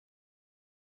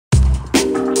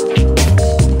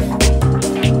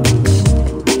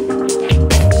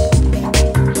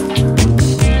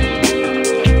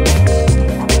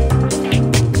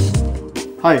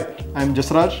Hi, I am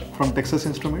Jasraj from Texas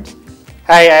Instruments.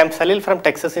 Hi, I am Salil from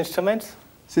Texas Instruments.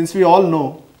 Since we all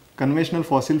know conventional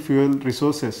fossil fuel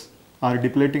resources are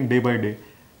depleting day by day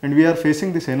and we are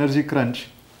facing this energy crunch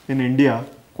in India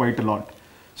quite a lot.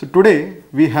 So today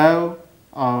we have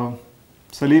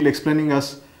Salil explaining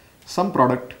us some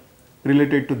product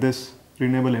related to this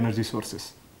renewable energy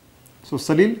sources. So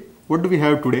Salil, what do we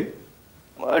have today?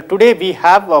 Today we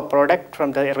have a product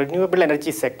from the renewable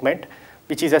energy segment,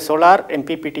 which is a solar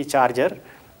MPPT charger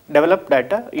developed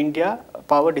at India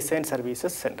Power Design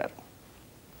Services Center.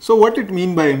 So what it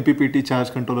mean by MPPT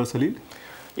charge controller, Salil?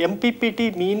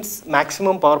 MPPT means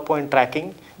maximum power point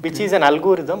tracking, which is an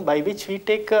algorithm by which we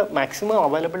take a maximum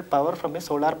available power from a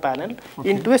solar panel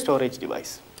into a storage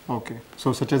device. Okay,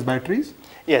 so such as batteries?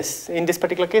 Yes, in this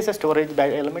particular case a storage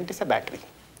element is a battery.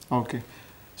 Okay,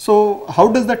 so how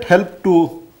does that help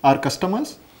to our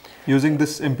customers using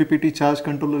this MPPT charge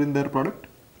controller in their product?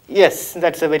 Yes,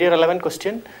 that's a very relevant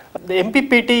question. The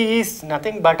MPPT is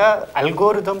nothing but an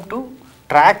algorithm to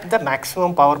track the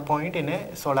maximum power point in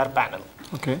a solar panel.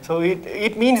 Okay. So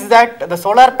it means that the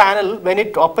solar panel, when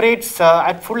it operates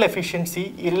at full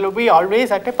efficiency, it will be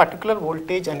always at a particular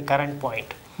voltage and current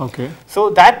point. Okay. So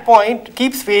that point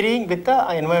keeps varying with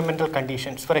the environmental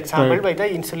conditions. For example, by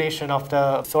the insulation of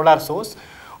the solar source,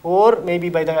 or maybe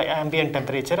by the ambient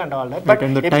temperature and all that. But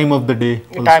in the time of the day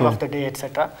also. Time of the day,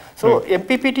 etc. So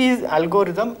MPPT's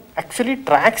algorithm actually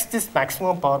tracks this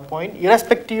maximum power point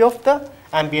irrespective of the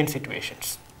ambient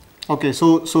situations. Okay,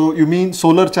 so you mean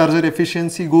solar charger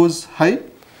efficiency goes high?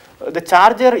 The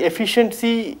charger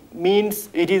efficiency means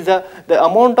it is the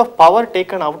amount of power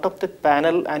taken out of the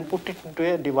panel and put it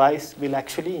into a device will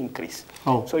actually increase.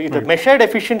 Oh, so the measured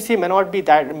efficiency may not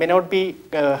be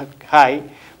high,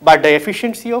 but the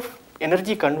efficiency of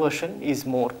energy conversion is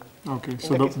more. Okay,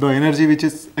 so the energy which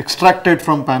is extracted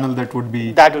from panel that would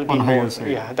be on higher side.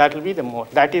 Yeah, that will be the more.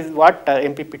 That is what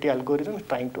MPPT algorithm is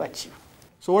trying to achieve.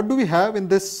 So what do we have in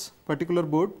this particular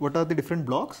board? What are the different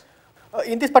blocks?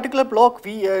 In this particular block,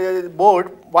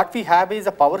 board, what we have is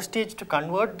a power stage to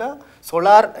convert the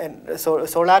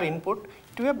solar input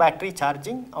to a battery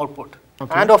charging output.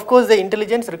 Okay. And of course, the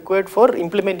intelligence required for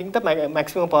implementing the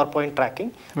maximum power point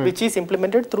tracking, which is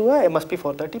implemented through a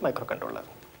MSP430 microcontroller.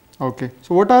 Okay.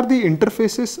 So what are the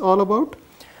interfaces all about?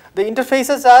 The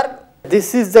interfaces are,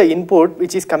 this is the input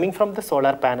which is coming from the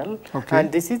solar panel,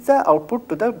 and this is the output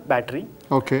to the battery.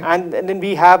 Okay. And then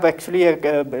we have actually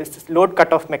a load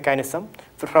cutoff mechanism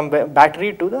from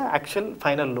battery to the actual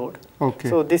final load. Okay.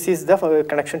 So this is the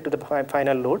connection to the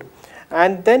final load.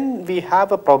 And then we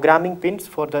have a programming pins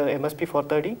for the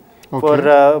MSP430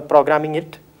 for programming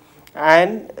it.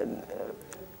 And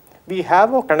we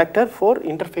have a connector for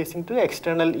interfacing to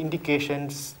external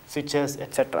indications, switches,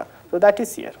 etc. So that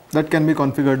is here. That can be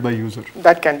configured by user.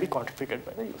 That can be configured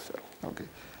by the user. Okay.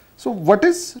 So what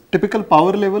is typical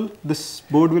power level this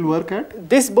board will work at?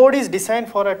 This board is designed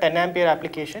for a 10 ampere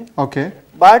application. Okay.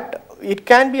 But it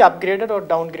can be upgraded or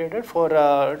downgraded for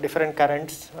different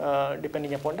currents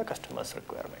depending upon the customer's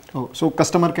requirement. Oh, so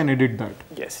customer can edit that?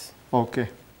 Yes. Okay.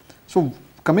 So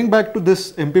coming back to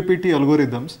this MPPT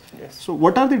algorithms, so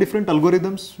what are the different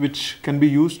algorithms which can be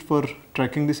used for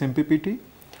tracking this MPPT?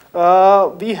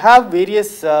 We have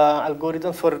various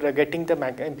algorithms for getting the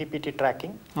MPPT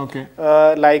tracking. Okay.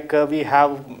 We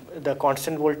have the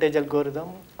constant voltage algorithm,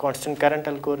 constant current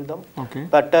algorithm,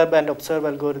 perturb and observe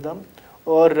algorithm,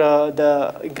 or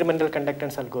the incremental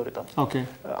conductance algorithm. Okay.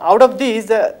 Out of these,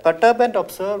 the perturb and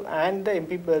observe and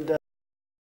the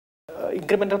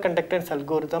incremental conductance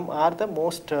algorithm are the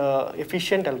most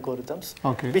efficient algorithms,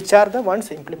 which are the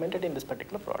ones implemented in this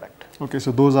particular product. Okay,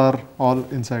 so those are all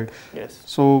inside. Yes.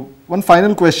 So one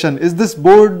final question, is this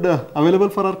board available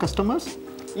for our customers?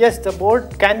 Yes, the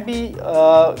board can be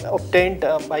obtained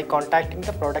by contacting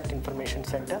the product information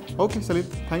center. Okay, Salil,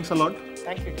 thanks a lot.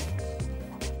 Thank you.